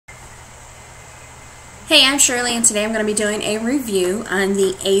Hey, I'm Shirley, and today I'm going to be doing a review on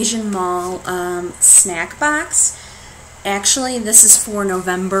the Esianmall snack box. Actually, this is for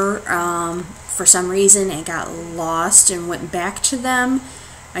November. For some reason, it got lost and went back to them.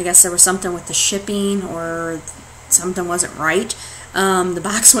 I guess there was something with the shipping or something wasn't right. The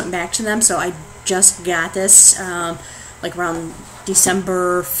box went back to them, so I just got this like around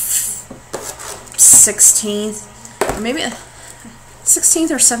December 16th, or maybe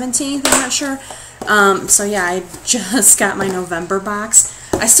 16th or 17th, I'm not sure. So yeah, I just got my November box.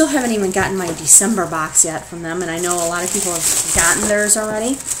 I still haven't even gotten my December box yet from them, and I know a lot of people have gotten theirs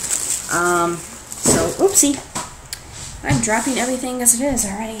already. So, oopsie. I'm dropping everything as it is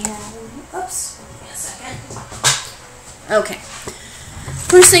already here. Oops. Give me a second. Okay.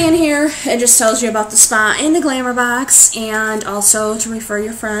 First thing in here, it just tells you about the spa and the glamour box, and also to refer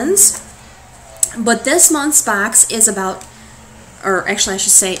your friends. But this month's box is about, or actually I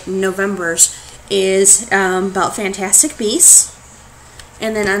should say November's, is about Fantastic Beasts.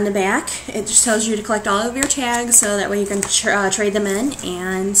 And then on the back, it just tells you to collect all of your tags so that way you can trade them in,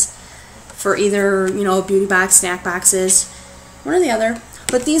 and for either, you know, beauty box, snack boxes, one or the other.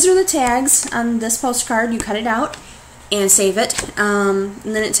 But these are the tags on this postcard. You cut it out and save it. And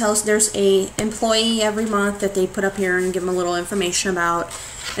then it tells there's a employee every month that they put up here and give them a little information about.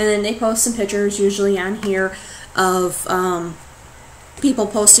 And then they post some pictures, usually on here, of people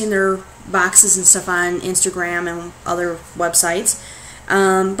posting their boxes and stuff on Instagram and other websites.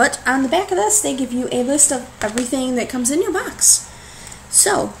 But on the back of this, they give you a list of everything that comes in your box.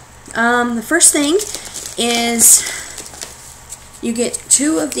 So, the first thing is you get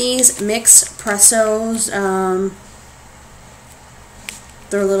 2 of these mix pressos.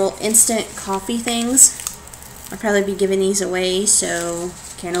 They're little instant coffee things. I'll probably be giving these away, so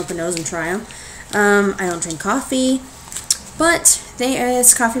can't open those and try them. I don't drink coffee, but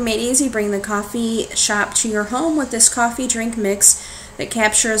it's Coffee Made Easy. Bring the coffee shop to your home with this coffee drink mix that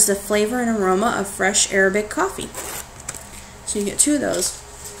captures the flavor and aroma of fresh Arabic coffee. So you get 2 of those.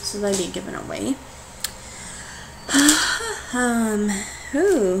 So they'll be given away.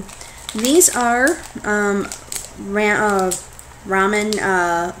 These are ramen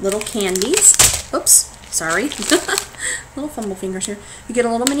little candies. Oops, sorry. Little fumble fingers here. You get a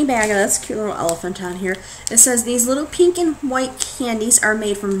little mini bag of this. Cute little elephant on here. It says these little pink and white candies are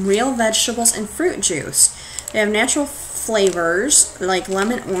made from real vegetables and fruit juice. They have natural flavors like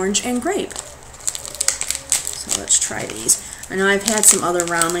lemon, orange, and grape. So let's try these. I know I've had some other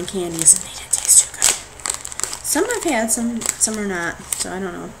ramen candies and they didn't taste too good. Some I've had, some are not. So I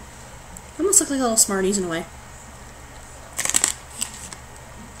don't know. They almost look like little Smarties in a way.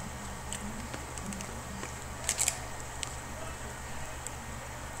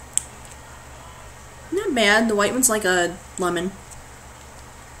 Not bad. The white one's like a lemon.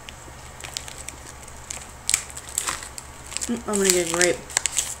 I'm gonna get grape.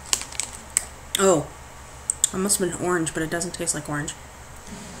 Oh, it must have been orange, but it doesn't taste like orange.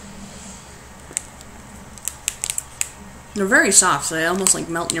 They're very soft, so they almost like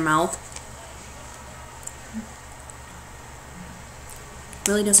melt in your mouth.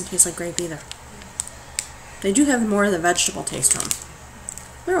 Really doesn't taste like grape either. They do have more of the vegetable taste to them.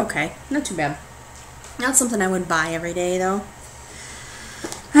 They're okay, not too bad. Not something I would buy every day, though.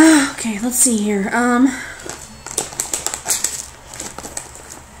 Okay, let's see here. I'm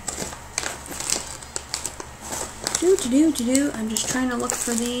just trying to look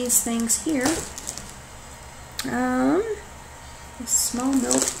for these things here. The small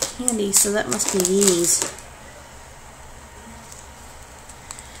milk candy, so that must be these.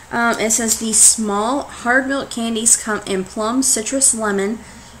 It says these small hard milk candies come in plum, citrus, lemon,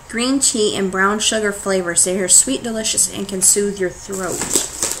 green tea, and brown sugar flavors. They are sweet, delicious, and can soothe your throat.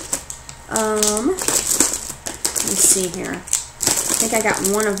 Let's see here. I think I got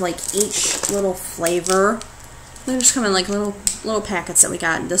one of like each little flavor. They just come in like little packets that we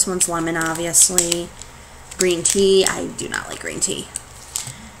got. This one's lemon, obviously. Green tea. I do not like green tea.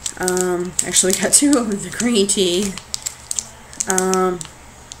 Actually, we got 2 of the green tea.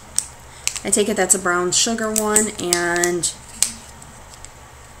 I take it that's a brown sugar one, and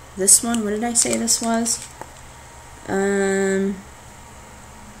this one, what did I say this was?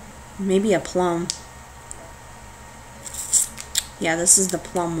 Maybe a plum. Yeah, this is the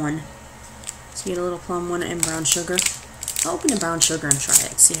plum one. So you get a little plum one and brown sugar. I'll open the brown sugar and try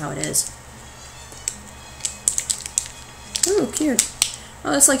it, see how it is. Ooh, cute.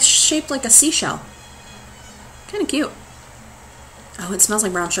 Oh, it's like shaped like a seashell. Kind of cute. Oh, it smells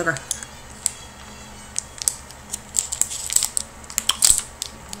like brown sugar.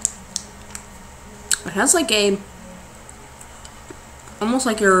 It has like a, almost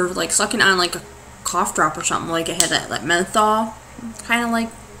like you're like sucking on like a cough drop or something. Like it had that menthol, kind of like.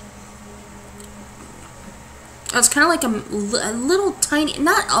 It's kind of like a little tiny,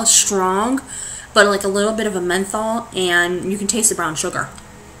 not a strong, but like a little bit of a menthol, and you can taste the brown sugar.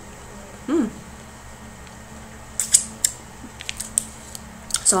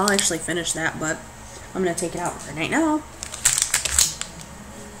 So I'll actually finish that, but I'm going to take it out right now.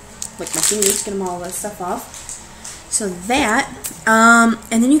 Lick my fingers, get them all that stuff off. So that,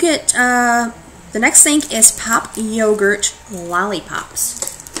 and then you get, the next thing is Pop Yogurt Lollipops.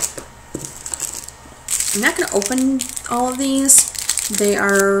 I'm not going to open all of these. They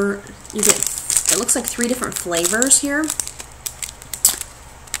are, you get, it looks like 3 different flavors here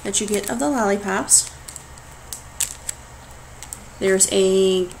that you get of the lollipops. There's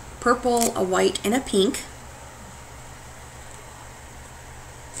a purple, a white, and a pink.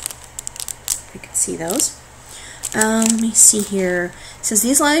 You can see those. Let me see here. It says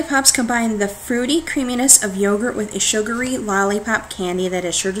these lollipops combine the fruity creaminess of yogurt with a sugary lollipop candy that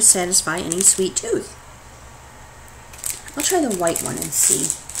is sure to satisfy any sweet tooth. I'll try the white one and see,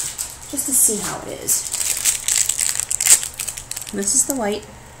 just to see how it is. This is the white.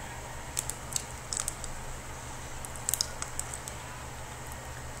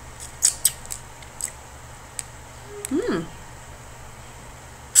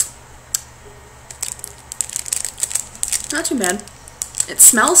 Not too bad. It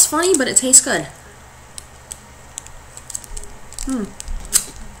smells funny, but it tastes good.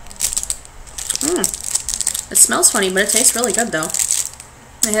 It smells funny, but it tastes really good, though.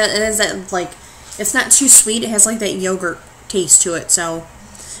 It has that, like, it's not too sweet. It has, like, that yogurt taste to it, so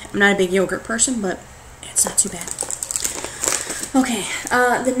I'm not a big yogurt person, but it's not too bad. Okay,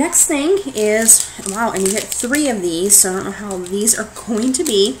 the next thing is, wow, and you get 3 of these, so I don't know how these are going to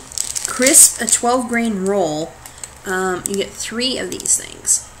be. Crisp, a 12-grain roll. You get 3 of these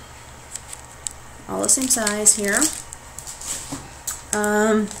things. All the same size here.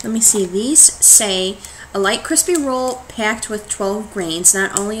 Let me see. These say a light crispy roll packed with 12 grains.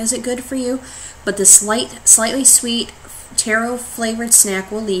 Not only is it good for you, but the slightly sweet taro flavored snack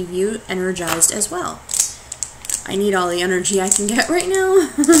will leave you energized as well. I need all the energy I can get right now.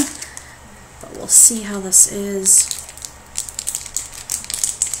 But we'll see how this is.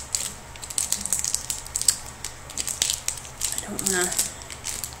 I don't want to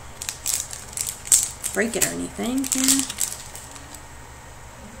break it or anything here.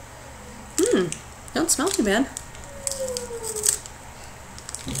 Don't smell too bad.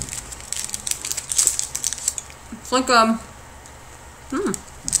 It's like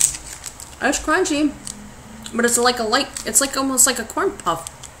it's crunchy, but it's like a light. It's like almost like a corn puff,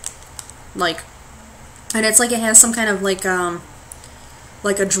 like, and it's like it has some kind of like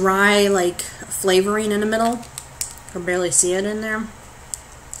a dry like flavoring in the middle. I can barely see it in there.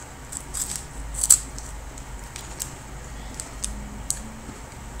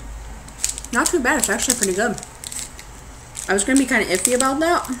 Not too bad. It's actually pretty good. I was going to be kind of iffy about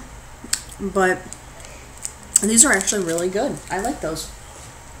that, but these are actually really good. I like those.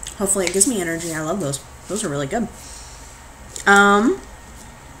 Hopefully it gives me energy. I love those. Those are really good. The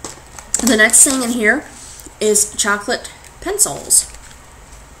next thing in here is chocolate pencils.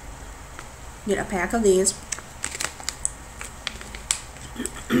 Get a pack of these.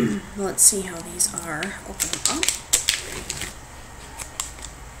 Let's see how these are. Open them up.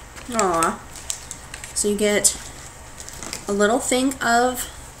 Aww. So you get a little thing of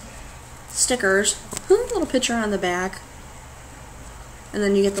stickers. A little picture on the back. And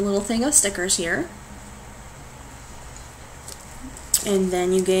then you get the little thing of stickers here. And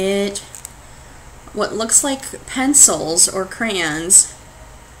then you get what looks like pencils or crayons,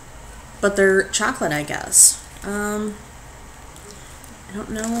 but they're chocolate, I guess. I don't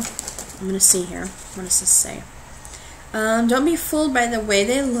know. I'm going to see here. What does this say? Don't be fooled by the way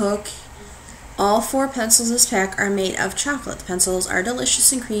they look. All 4 pencils in this pack are made of chocolate. The pencils are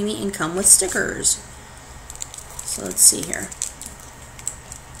delicious and creamy and come with stickers. So let's see here.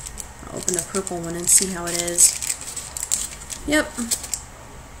 I'll open the purple one and see how it is. Yep.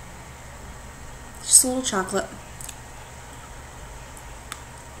 Just a little chocolate.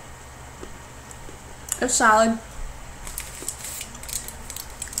 It's solid.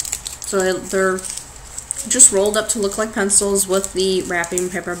 So they're just rolled up to look like pencils with the wrapping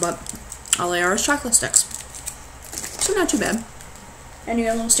paper, but all they are is chocolate sticks. So not too bad. And you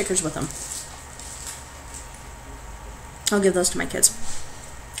get little stickers with them. I'll give those to my kids.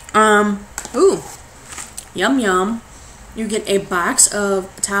 Ooh. Yum yum. You get a box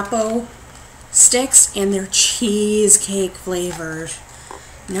of Topo sticks and they're cheesecake flavored.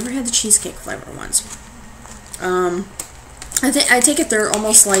 Never had the cheesecake flavor ones. I take it they're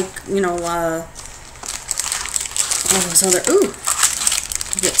almost like, you know, all those other, ooh,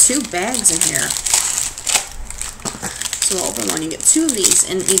 you get 2 bags in here. So we'll open one, you get 2 of these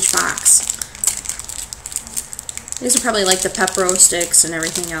in each box. These are probably like the Pepro sticks and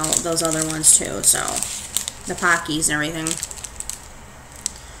everything else, those other ones too, so the Pockies and everything.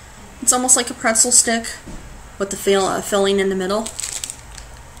 It's almost like a pretzel stick with the filling in the middle.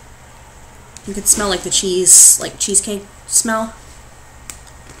 You can smell like the cheese, like cheesecake smell.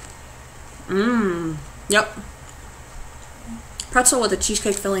 Mmm. Yep. Pretzel with a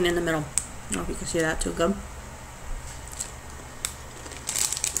cheesecake filling in the middle. I don't know if you can see that too good.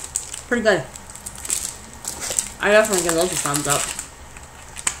 Pretty good. I definitely give those a thumbs up.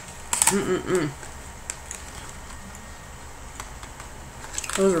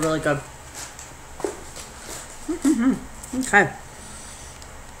 Those are really good. Okay.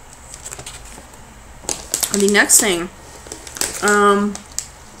 And the next thing,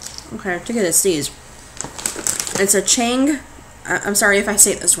 okay, to get these. It's a Chang, I'm sorry if I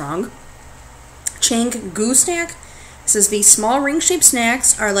say this wrong, Chang Goo snack. It says these small ring-shaped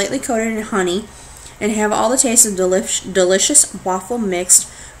snacks are lightly coated in honey and have all the taste of delicious waffle mixed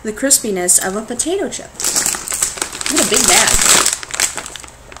with the crispiness of a potato chip. Look at a big bag.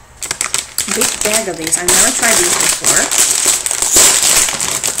 Big bag of these. I've never tried these before.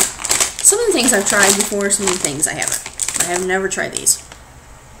 Some of the things I've tried before, some of the things I haven't. I have never tried these.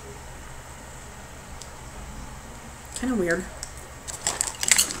 Kind of weird.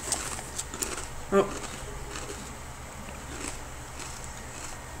 Oh.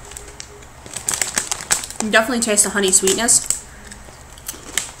 You definitely taste the honey sweetness.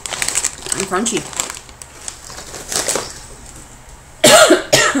 And crunchy.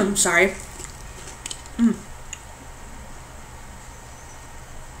 I'm sorry.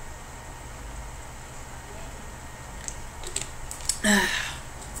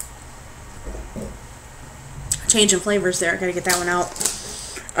 Change in flavors there. I gotta get that one out.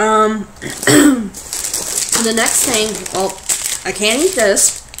 The next thing, well, I can't eat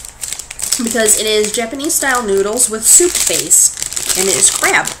this because it is Japanese style noodles with soup base, and it is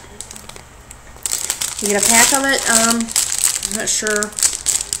crab. You get a pack of it. I'm not sure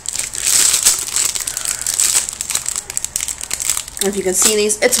if you can see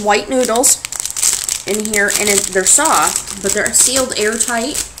these. It's white noodles in here, and they're soft, but they're sealed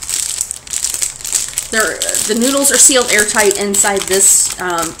airtight. The noodles are sealed airtight inside this,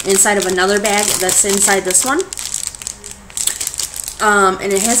 inside of another bag that's inside this one.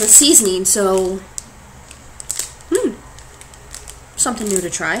 And it has a seasoning, so, something new to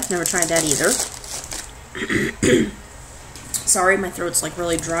try. I've never tried that either. Sorry, my throat's like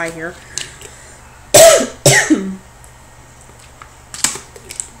really dry here.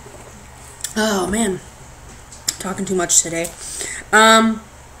 Oh man, talking too much today.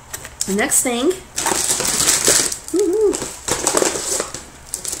 The next thing,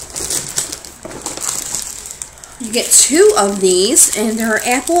 you get 2 of these, and they're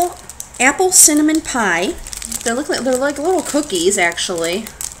apple cinnamon pie. They're like little cookies, actually.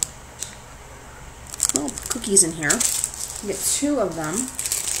 Little cookies in here. You get 2 of them.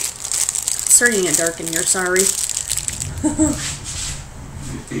 It's starting to get dark in here. Sorry.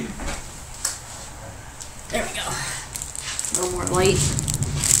 There we go. A little more light.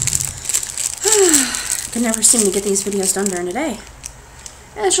 I can never seem to get these videos done during the day.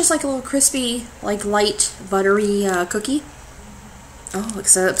 And it's just like a little crispy, like light, buttery cookie. Oh,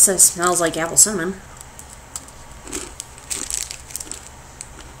 except it smells like apple cinnamon.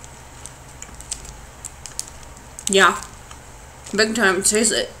 Yeah. Big time.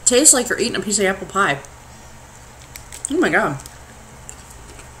 It tastes like you're eating a piece of apple pie. Oh my god.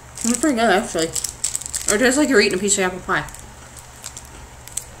 It's pretty good, actually. Or it tastes like you're eating a piece of apple pie.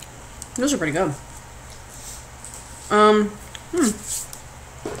 Those are pretty good.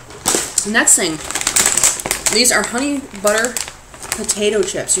 Next thing. These are honey butter potato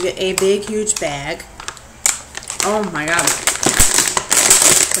chips. You get a big, huge bag. Oh my god.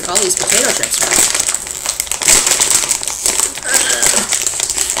 Look at all these potato chips.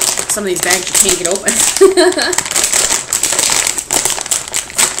 Some of these bags you can't get open.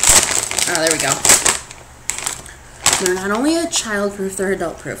 Oh, there we go. They're not only a child-proof, they're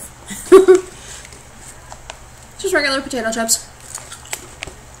adult-proof. Just regular potato chips.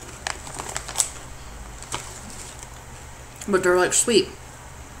 But they're like sweet.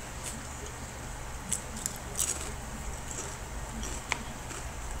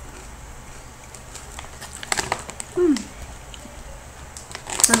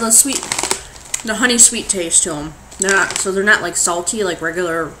 There's a sweet, the honey sweet taste to them. They're not like salty like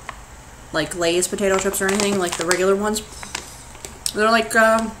regular, like Lay's potato chips or anything like the regular ones. They're like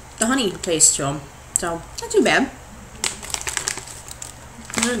the honey taste to them. So not too bad.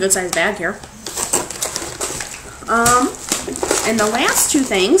 This is a good sized bag here. And the last two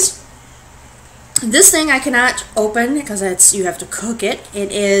things, this thing I cannot open because you have to cook it.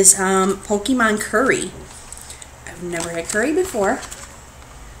 It is Pokemon curry. I've never had curry before.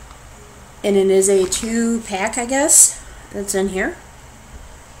 And it is a 2-pack, I guess, that's in here.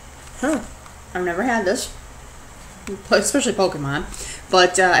 Huh. I've never had this, especially Pokemon.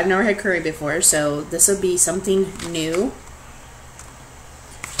 But I've never had curry before, so this will be something new.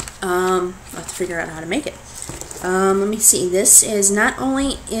 I'll have to figure out how to make it. Let me see. This is, not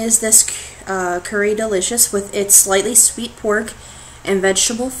only is this curry delicious with its slightly sweet pork and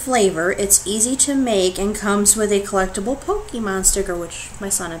vegetable flavor, it's easy to make and comes with a collectible Pokemon sticker, which my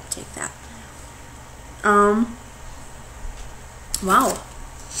son would take that. Wow.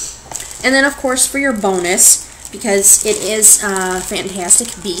 And then, of course, for your bonus, because it is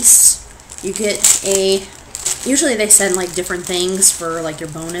Fantastic Beasts, you get a, usually they send like different things for like your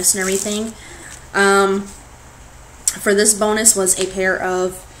bonus and everything. For this bonus was a pair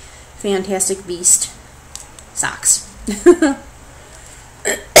of Fantastic Beast socks.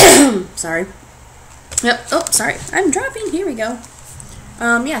 Sorry. Yep. Oh, sorry. I'm dropping. Here we go.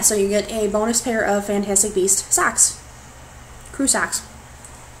 Yeah, so you get a bonus pair of Fantastic Beast socks. Crew socks.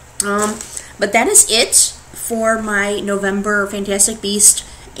 But that is it for my November Fantastic Beast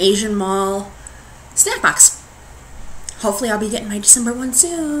Esianmall snack box. Hopefully I'll be getting my December one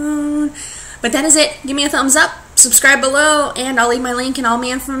soon. But that is it. Give me a thumbs up, subscribe below, and I'll leave my link and all my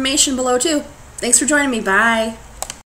information below too. Thanks for joining me. Bye.